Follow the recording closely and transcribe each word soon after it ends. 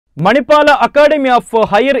Manipal academy of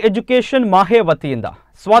higher education ಮಾಹೆ ವತಿಯಿಂದ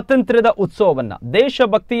ಸ್ವಾತಂತ್ರ್ಯದ ಉತ್ಸವವನ್ನು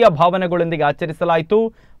ದೇಶಭಕ್ತಿಯ ಭಾವನೆಗಳೊಂದಿಗೆ ಆಚರಿಸಲಾಯಿತು.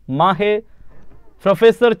 ಮಾಹೆ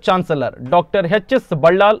ಪ್ರೊಫೆಸರ್ ಚಾನ್ಸಲರ್ ಡಾಕ್ಟರ್ ಎಚ್.ಎಸ್.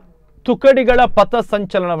 ಬಳ್ಳಾಲ್ ತುಕಡಿಗಳ ಪಥ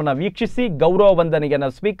ಸಂಚಲನವನ್ನು ವೀಕ್ಷಿಸಿ ಗೌರವ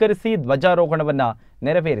ವಂದನೆಯನ್ನು ಸ್ವೀಕರಿಸಿ ಧ್ವಜಾರೋಹಣವನ್ನು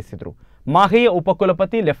ನೆರವೇರಿಸಿದರು. ಮಾಹೆಯ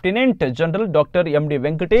ಉಪಕುಲಪತಿ lieutenant general doctor MD.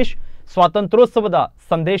 Venkatesh ಸ್ವಾತಂತ್ರ್ಯೋತ್ಸವದ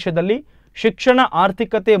ಸಂದೇಶದಲ್ಲಿ ಶಿಕ್ಷಣ,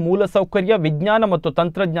 ಆರ್ಥಿಕತೆ, ಮೂಲಸೌಕರ್ಯ, ವಿಜ್ಞಾನ ಮತ್ತು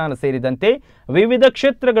ತಂತ್ರಜ್ಞಾನ ಸೇರಿದಂತೆ ವಿವಿಧ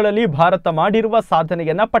ಕ್ಷೇತ್ರಗಳಲ್ಲಿ ಭಾರತ ಮಾಡಿರುವ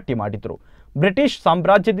ಸಾಧನೆಯನ್ನು ಪಟ್ಟಿ ಮಾಡಿದರು. ಬ್ರಿಟಿಷ್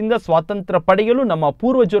ಸಾಮ್ರಾಜ್ಯದಿಂದ ಸ್ವಾತಂತ್ರ್ಯ ಪಡೆಯಲು ನಮ್ಮ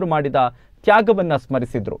ಪೂರ್ವಜರು ಮಾಡಿದ ತ್ಯಾಗವನ್ನು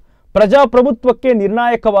ಸ್ಮರಿಸಿದರು. ಪ್ರಜಾಪ್ರಭುತ್ವಕ್ಕೆ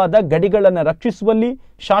ನಿರ್ಣಾಯಕವಾದ ಗಡಿಗಳನ್ನು ರಕ್ಷಿಸುವಲ್ಲಿ,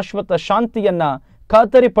 ಶಾಶ್ವತ ಶಾಂತಿಯನ್ನು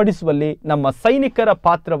ಖಾತರಿಪಡಿಸುವಲ್ಲಿ ನಮ್ಮ ಸೈನಿಕರ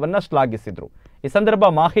ಪಾತ್ರವನ್ನು ಶ್ಲಾಘಿಸಿದರು. ಈ ಸಂದರ್ಭ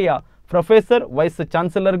ಮಾಹೆಯ ಪ್ರೊಫೆಸರ್, ವೈಸ್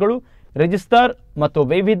ಚಾನ್ಸಲರ್ಗಳು, ರಿಜಿಸ್ಟ್ರಾರ್ ಮತ್ತು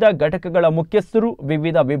ವಿವಿಧ ಘಟಕಗಳ ಮುಖ್ಯಸ್ಥರು,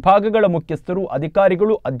 ವಿವಿಧ ವಿಭಾಗಗಳ ಮುಖ್ಯಸ್ಥರು,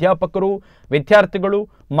 ಅಧಿಕಾರಿಗಳು, ಅಧ್ಯಾಪಕರು, ವಿದ್ಯಾರ್ಥಿಗಳು,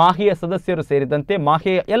 ಮಾಹೆಯ ಸದಸ್ಯರು ಸೇರಿದಂತೆ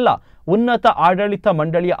ಮಾಹೆಯ ಎಲ್ಲ ಉನ್ನತ ಆಡಳಿತ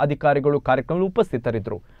ಮಂಡಳಿಯ ಅಧಿಕಾರಿಗಳು ಕಾರ್ಯಕ್ರಮದಲ್ಲಿ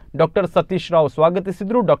ಉಪಸ್ಥಿತರಿದ್ದರು. ಡಾಕ್ಟರ್ ಸತೀಶ್ ರಾವ್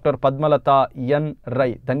ಸ್ವಾಗತಿಸಿದರು. ಡಾಕ್ಟರ್ ಪದ್ಮಲತಾ ಎನ್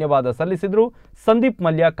ರೈ ಧನ್ಯವಾದ ಸಲ್ಲಿಸಿದರು. ಸಂದೀಪ್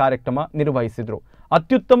ಮಲ್ಯ ಕಾರ್ಯಕ್ರಮ ನಿರ್ವಹಿಸಿದರು.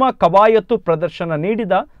 ಅತ್ಯುತ್ತಮ ಕವಾಯತು ಪ್ರದರ್ಶನ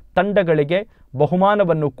ನೀಡಿದ ತಂಡಗಳಿಗೆ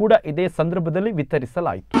ಬಹುಮಾನವನ್ನು ಕೂಡ ಇದೇ ಸಂದರ್ಭದಲ್ಲಿ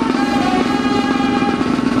ವಿತರಿಸಲಾಯಿತು.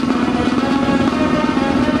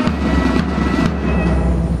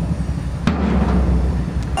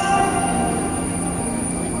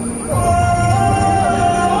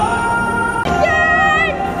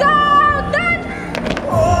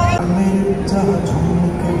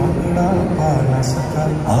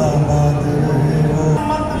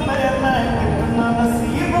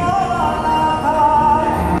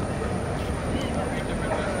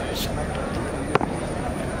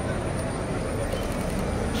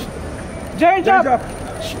 जय जय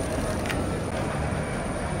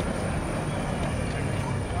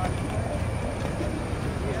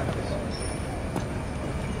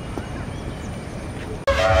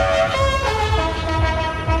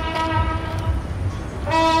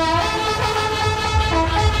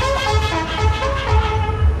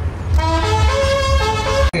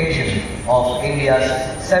of India's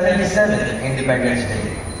 77th Independence Day.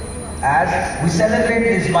 As we celebrate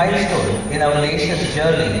this milestone in our nation's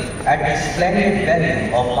journey at the splendid valley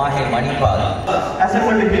of MAHE, Manipal.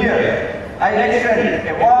 Assembled here, I extend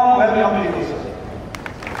a warm welcome to you, sir.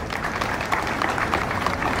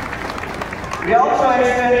 We also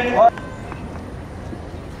extend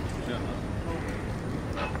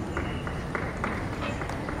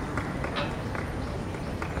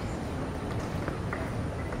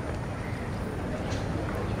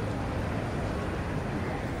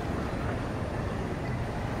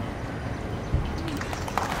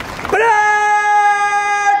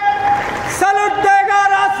salute देगा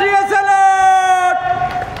राष्ट्रीय salute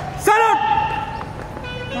salute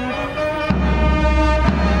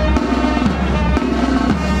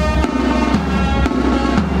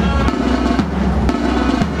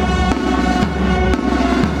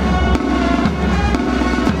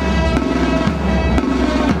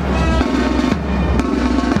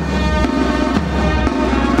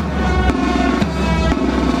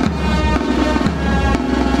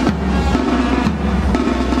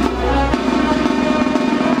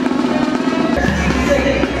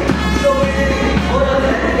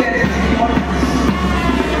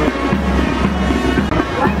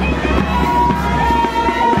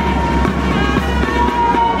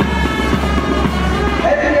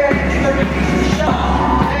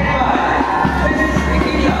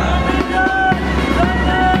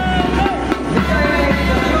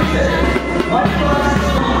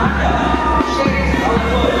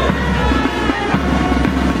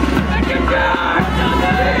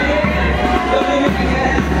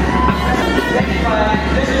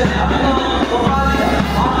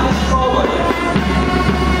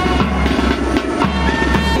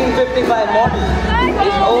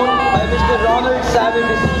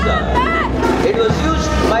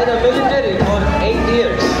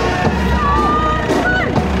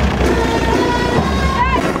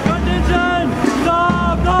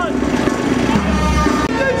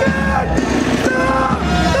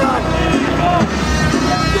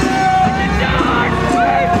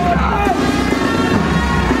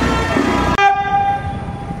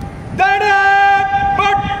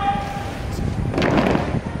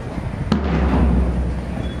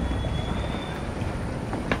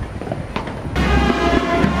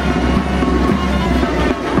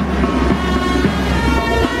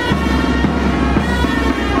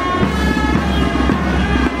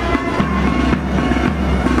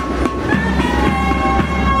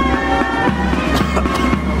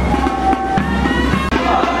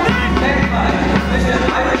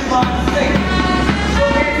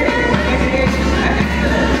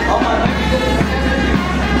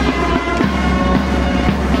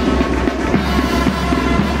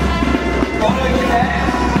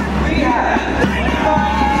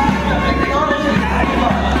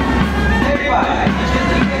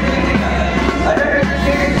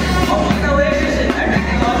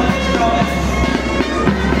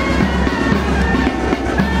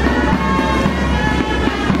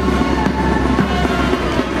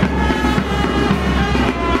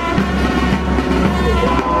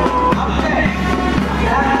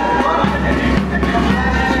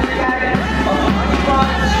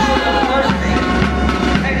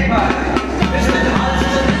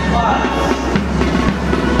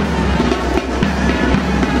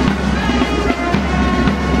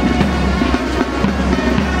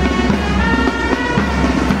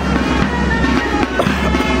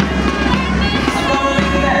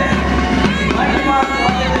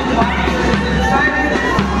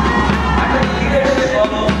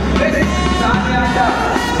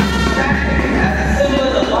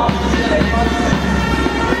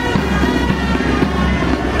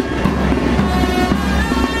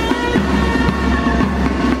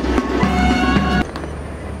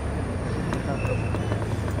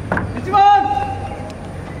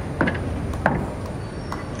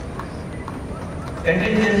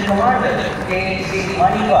Contingent Commander KC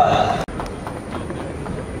Manipal.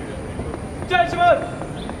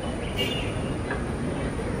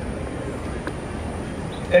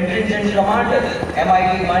 Contingent Commander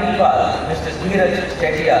MIT Manipal, Mr. Dheeraj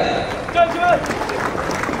Chettiar.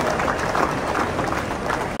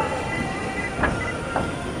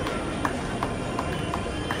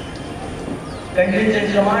 Contingent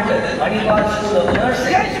Commander Manipal School of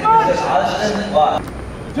Nursing, Mr. Alston Bar.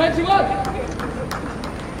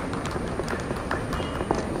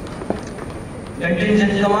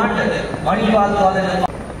 Contingent Commander Manipal College of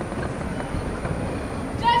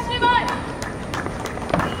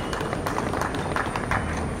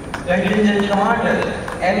Contingent Commander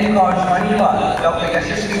M. Gauge Manipal, Dr.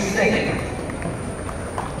 Yashasvi Singh.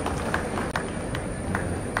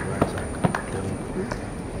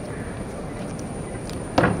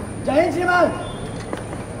 जय हिंद श्रीमान।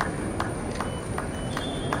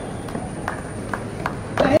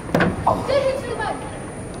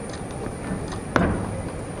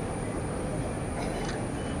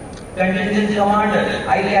 Contingent Commander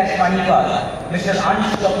ICAS Manipal, Mr.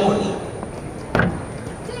 Ansh Kapoor.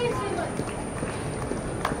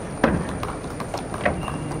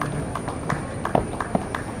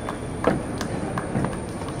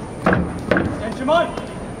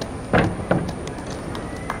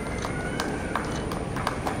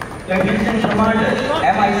 Contingent Commander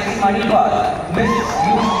MIC Manipal, Ms.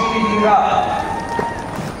 U.C. Rao.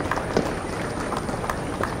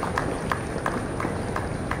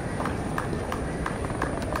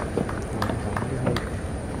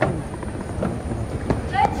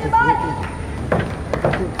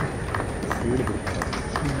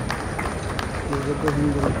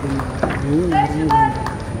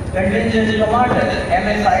 Contingent Commander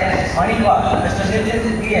MSIS Manipal, Mr. Nitin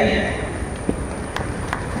P.M.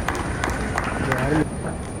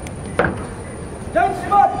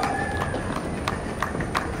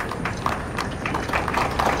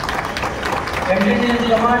 Contingent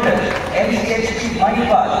Commander MCHP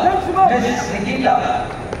Manipal, Ms. Nikita.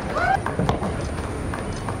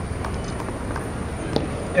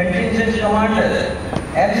 Contingent Commander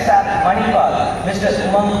MSAP Manipal, Mr.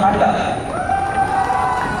 Umang Handa.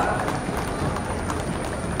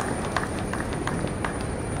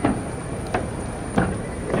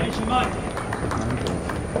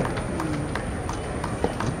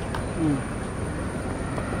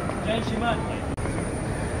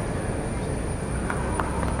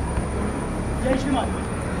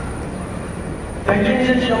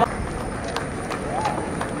 Contingent Commander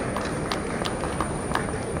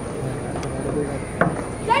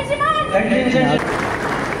Contingent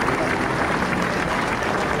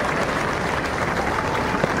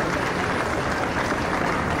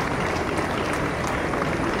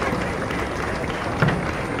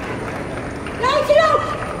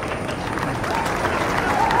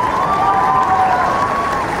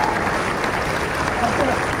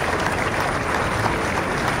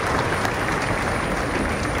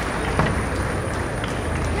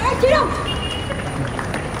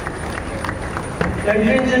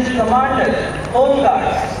Contingent Commander Home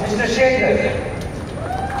Guards, Mr. Shekhar.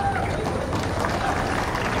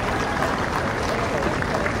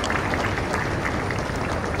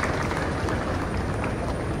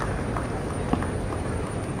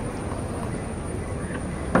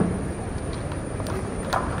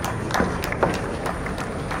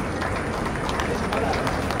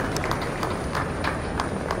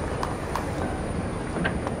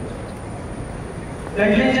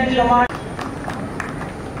 Contingent Commander.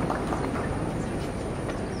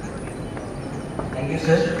 Thank you,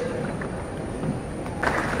 sir.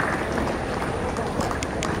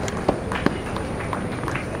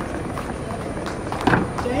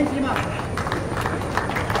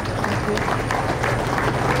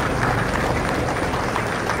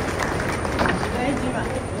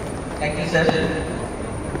 Thank you, sir.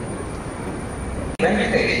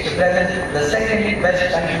 Venkatesh to present the second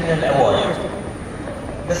Best Contingent Award.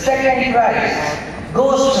 The second prize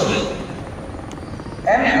goes to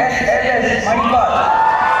MSLS Manipal.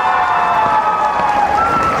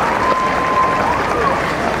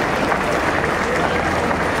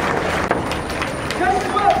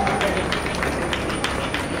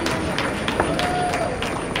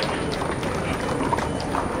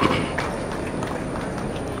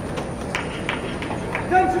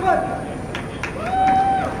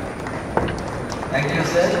 Thank you,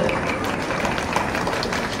 sir.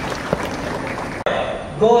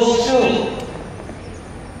 Goes to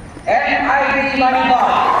MIT Manipal.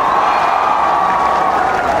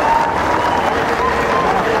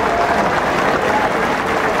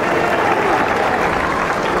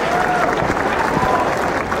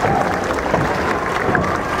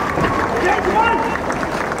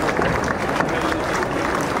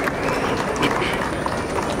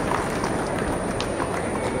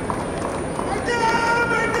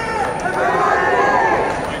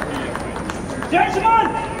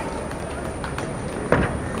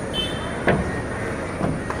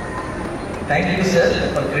 Thank you, sir,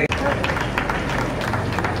 for great.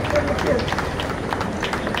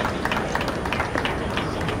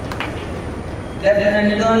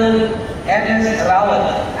 Lieutenant Colonel M.S.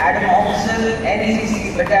 Rawat, Adam Officer, NCC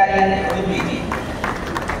Battalion, Udupi.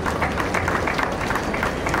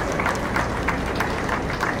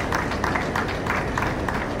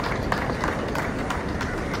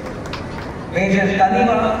 Major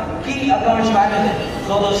Kanima, Key Accounts Manager,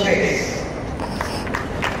 Solo States.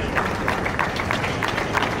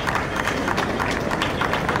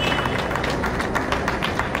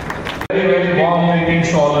 Very, very warm greetings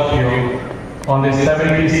to all of you on this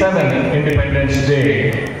 77th Independence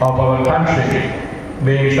Day of our country,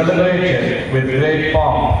 being celebrated with great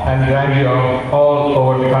pomp and grandeur all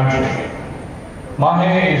over the country.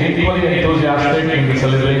 MAHE is equally enthusiastic in the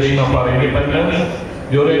celebration of our independence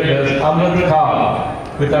during this Amrit Kaal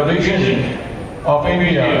with a vision of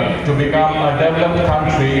India to become a developed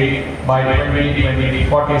country by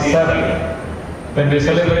 2047. When we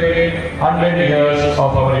celebrate 100 years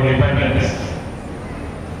of our independence.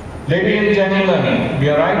 Ladies and gentlemen, we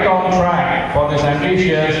are right on track for this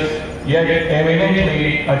ambitious yet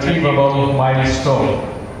eminently achievable milestone.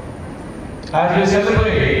 As we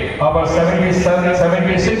celebrate our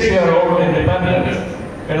 76-year-old independence,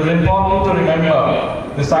 it is important to remember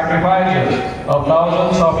the sacrifices of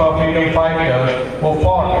thousands of our freedom fighters who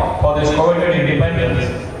fought for this coveted independence,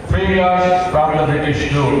 freeing us from the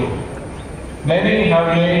British rule. Many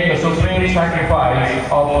have made the supreme sacrifice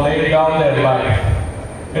of laying down their life.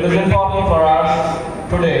 It is important for us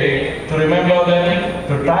today to remember them,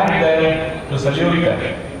 to thank them, to salute them.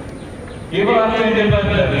 Even after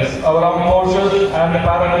independence, our armed forces and the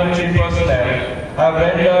paramilitary personnel have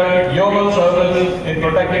rendered yeoman service in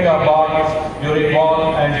protecting our borders during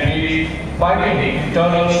war and peace, fighting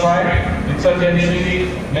internal strife, insurgency,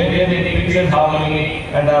 maintaining peace and harmony,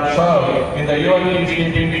 and have served in the UN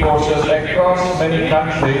peacekeeping forces across many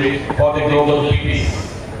countries for the global peace.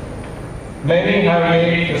 Many have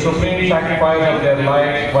made the supreme sacrifice of their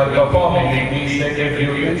lives while performing these sacred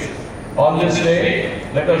duties. On this day,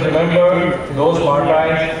 let us remember those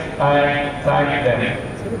martyrs and thank them.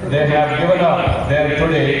 They have given up their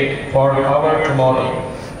today for our tomorrow.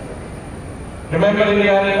 Remembering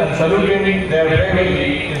them and saluting their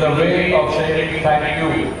bravery is a way of saying thank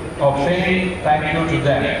you, to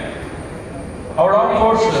them. Our armed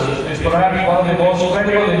forces is perhaps one of the most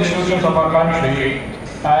credible institutions of our country,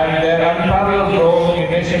 and their unparalleled role in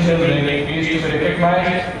nation building is to be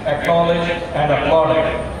recognized, acknowledged, and applauded.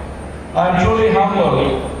 I am truly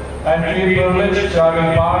humbled and feel privileged to have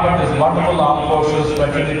been part of this wonderful armed forces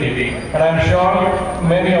fraternity, and I am sure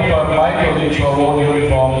many of my colleagues who have worn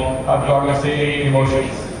uniform have got the same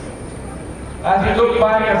emotions. As we look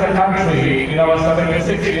back as a country in our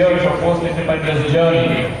 76 years of post-independence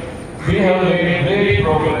journey, we have made great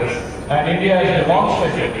progress, and India has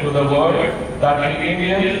demonstrated to the world that we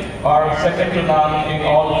Indians are second to none in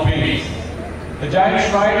all fields. The giant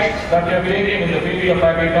strides that we have taken in the field of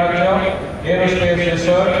agriculture, aerospace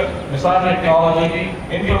research, missile technology,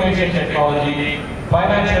 information technology,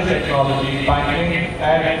 financial technology, banking,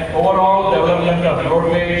 and overall development of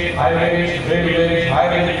roadways, highways, railways,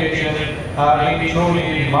 higher education have been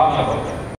truly remarkable.